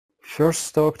First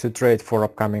stock to trade for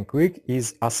upcoming week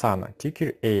is ASAN,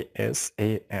 ticker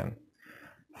ASAN.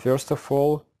 First of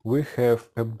all, we have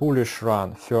a bullish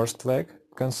run first leg,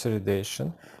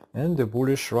 consolidation, and a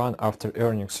bullish run after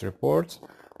earnings report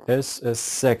as a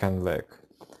second leg.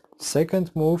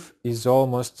 Second move is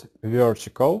almost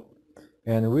vertical,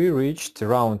 and we reached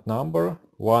round number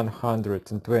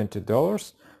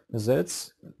 $120.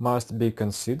 That must be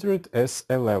considered as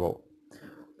a level.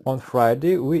 On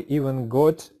Friday we even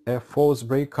got a false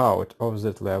breakout of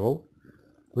that level.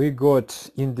 We got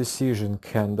indecision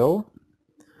candle,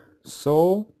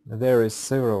 so there is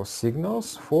several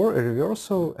signals for a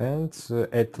reversal and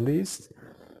at least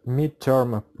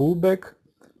mid-term pullback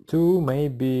to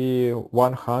maybe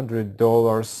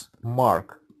 $100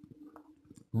 mark.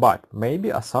 But maybe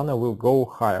Asana will go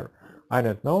higher. I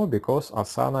don't know, because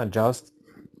Asana just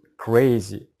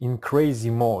in crazy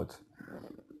mode.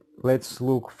 Let's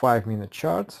look 5-minute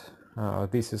chart.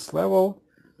 This is level.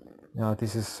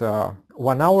 This is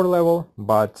 1 hour level,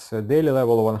 but daily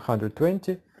level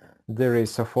 120. There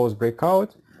is a false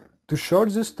breakout. To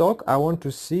short the stock, I want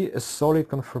to see a solid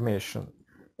confirmation.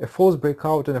 A false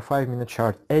breakout on a 5-minute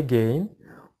chart again,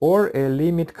 or a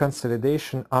limit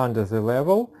consolidation under the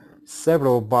level,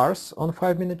 several bars on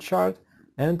 5-minute chart,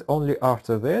 and only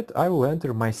after that I will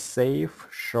enter my safe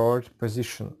short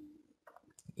position.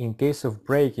 In case of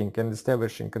breaking and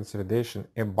establishing consolidation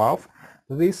above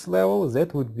this level,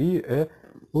 that would be a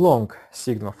long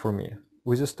signal for me,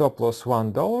 with a stop loss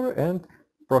 $1 and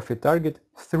profit target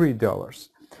 $3.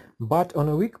 But on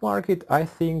a weak market, I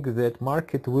think that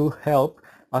market will help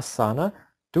Asana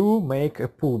to make a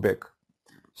pullback.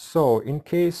 So in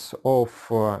case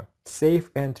of safe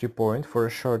entry point for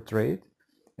a short trade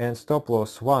and stop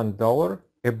loss $1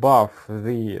 above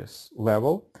this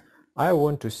level, I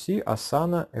want to see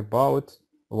Asana about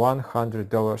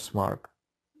 $100 mark.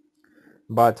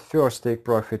 But first take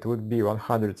profit would be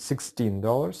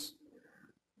 $116,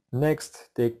 next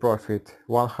take profit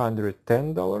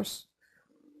 $110,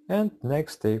 and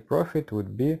next take profit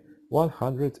would be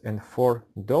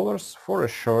 $104 for a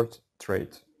short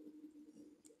trade.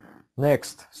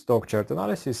 Next stock chart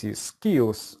analysis is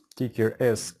SKLZ, ticker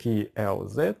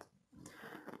SKLZ.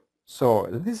 So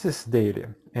this is daily,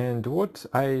 and what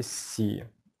I see,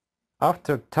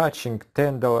 after touching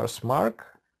 $10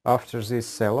 mark, after this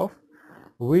sell-off,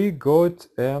 we got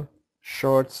a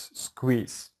short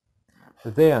squeeze.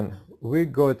 Then we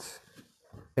got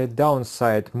a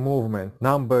downside movement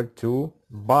number 2,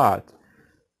 but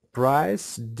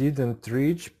price didn't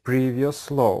reach previous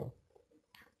low.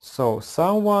 So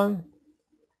some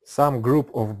group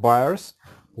of buyers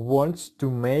wants to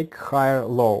make higher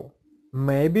low.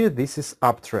 Maybe this is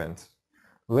uptrend.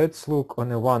 Let's look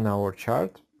on a 1 hour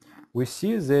chart. We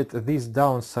see that this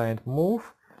downside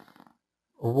move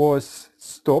was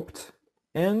stopped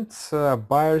and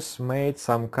buyers made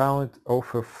some kind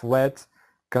of a flat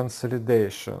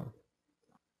consolidation.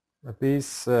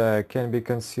 This can be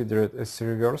considered as a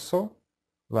reversal,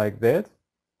 like that.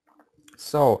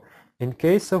 So in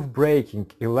case of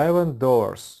breaking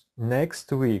 $11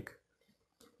 next week,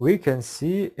 we can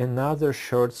see another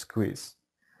short squeeze.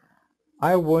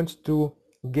 I want to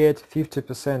get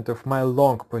 50% of my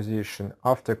long position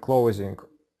after closing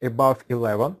above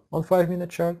 11 on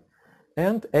 5-minute chart,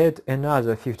 and add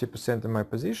another 50% of my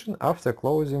position after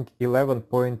closing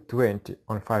 11.20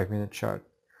 on 5-minute chart.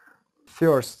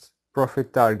 First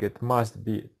profit target must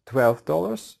be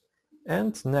 $12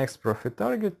 and next profit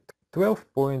target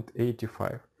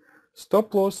 12.85.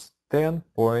 Stop loss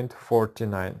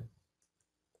 10.49.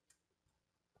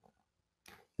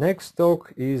 Next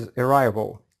stock is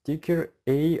ARVL, ticker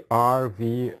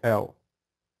ARVL.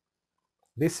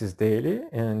 This is daily,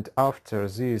 and after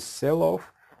this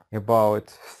sell-off about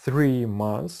 3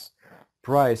 months,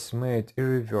 price made a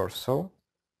reversal.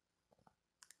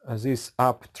 This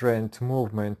uptrend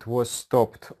movement was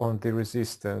stopped on the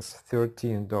resistance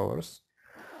 $13,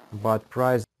 but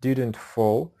price didn't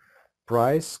fall.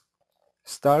 Price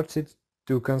started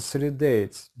to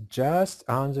consolidate just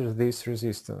under this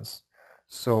resistance.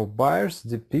 So buyers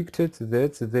depicted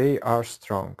that they are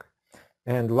strong.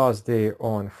 And last day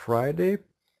on Friday,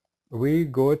 we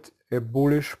got a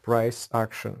bullish price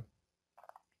action.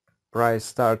 Price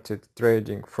started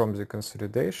trading from the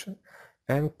consolidation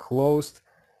and closed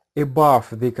above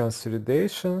the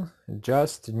consolidation,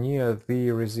 just near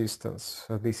the resistance.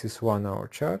 So this is 1 hour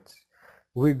chart.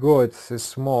 We got a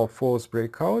small false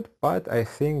breakout, but I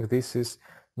think this is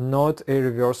not a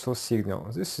reversal signal.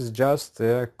 This is just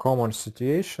a common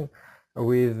situation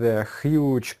with a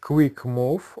huge quick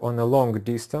move on a long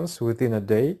distance within a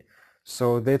day,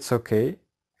 so that's okay.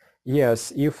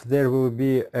 Yes, if there will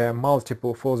be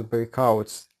multiple false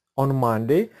breakouts on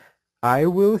Monday, I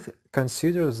will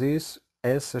consider this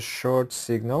as a short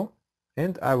signal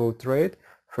and I will trade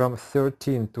from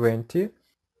 13.20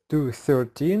 to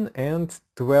 13 and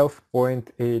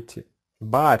 12.80.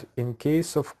 But in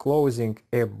case of closing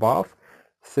above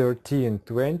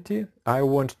 13.20, I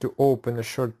want to open a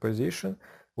short position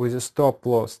with a stop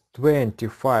loss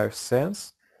 25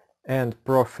 cents and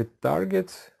profit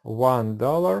target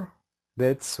 $1.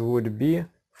 That would be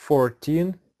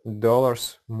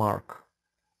 $14 mark.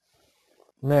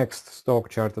 Next stock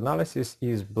chart analysis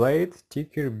is Blade,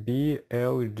 ticker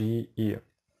BLDE.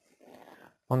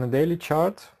 On a daily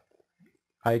chart,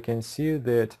 I can see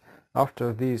that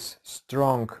after this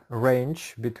strong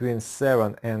range between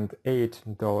 $7 and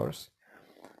 $8,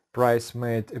 price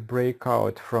made a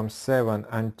breakout from $7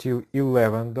 until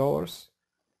 $11,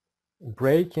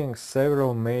 breaking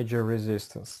several major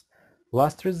resistance.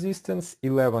 Last resistance,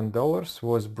 $11,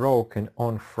 was broken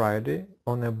on Friday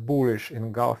on a bullish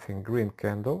engulfing green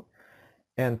candle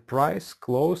and price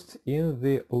closed in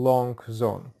the long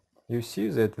zone. You see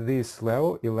that this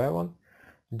level, 11,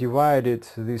 divided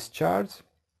this chart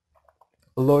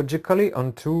logically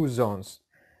on two zones.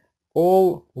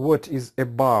 All what is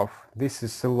above, this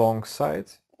is a long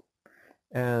side,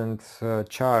 and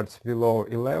charts below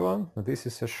 11, this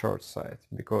is a short side,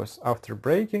 because after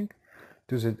breaking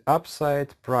to the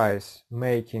upside, price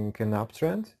making an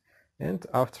uptrend, and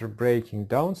after breaking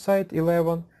downside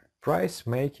 11, price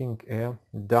making a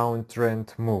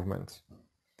downtrend movement.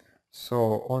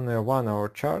 So on a 1 hour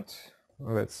chart,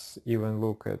 let's even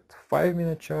look at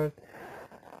 5-minute chart.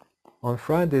 On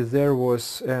Friday there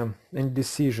was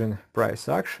indecision price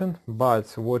action,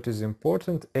 but what is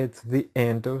important at the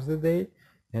end of the day,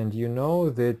 and you know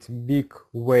that big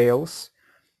whales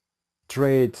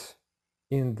trade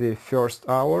in the first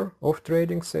hour of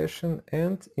trading session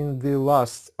and in the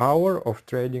last hour of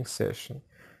trading session.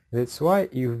 That's why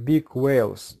if big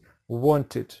whales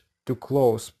wanted to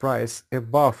close price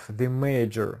above the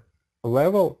major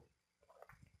level,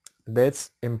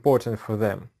 that's important for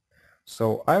them.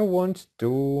 So I want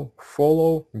to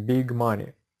follow big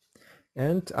money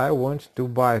and I want to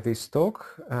buy this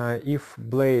stock. If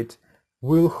Blade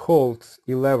will hold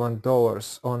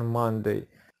 $11 on Monday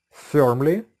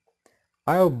firmly,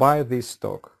 I'll buy this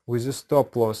stock with a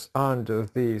stop loss under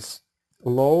this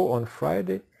low on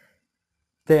Friday,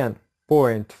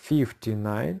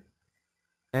 10.59,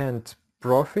 and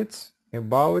profits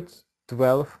about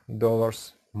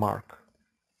 $12 mark.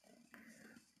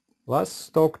 Last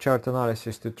stock chart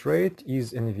analysis to trade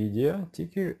is NVDA,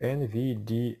 ticker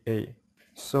NVDA.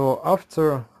 So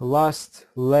after last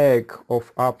leg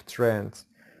of uptrend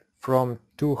from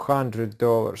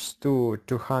 $200 to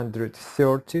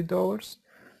 $230,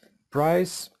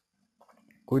 price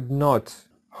could not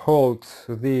hold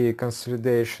the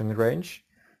consolidation range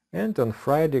and on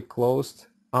Friday closed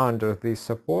under the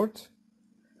support.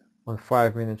 On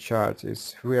 5-minute chart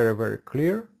is very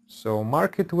clear. So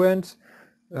market went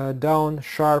down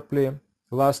sharply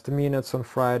last minutes on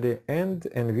Friday and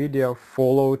NVIDIA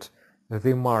followed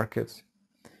the market.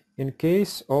 In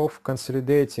case of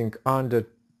consolidating under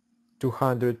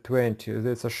 220,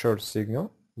 that's a short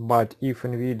signal, but if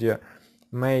NVIDIA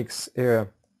makes a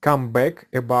comeback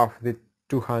above the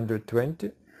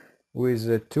 220 with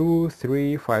a 2,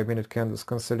 3, 5-minute candles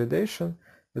consolidation,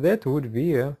 that would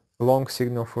be a long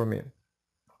signal for me.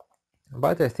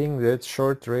 But I think that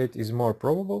short trade is more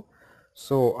probable,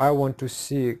 so I want to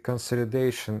see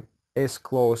consolidation as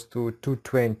close to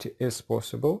 220 as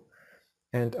possible,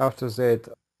 and after that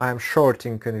I'm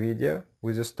shorting NVIDIA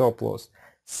with a stop loss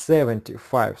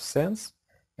 75 cents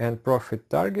and profit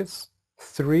targets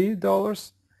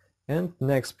 $3 and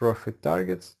next profit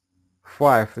targets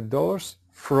 $5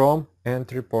 from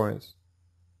entry points.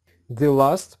 The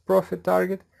last profit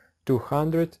target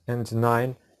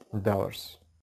 $209.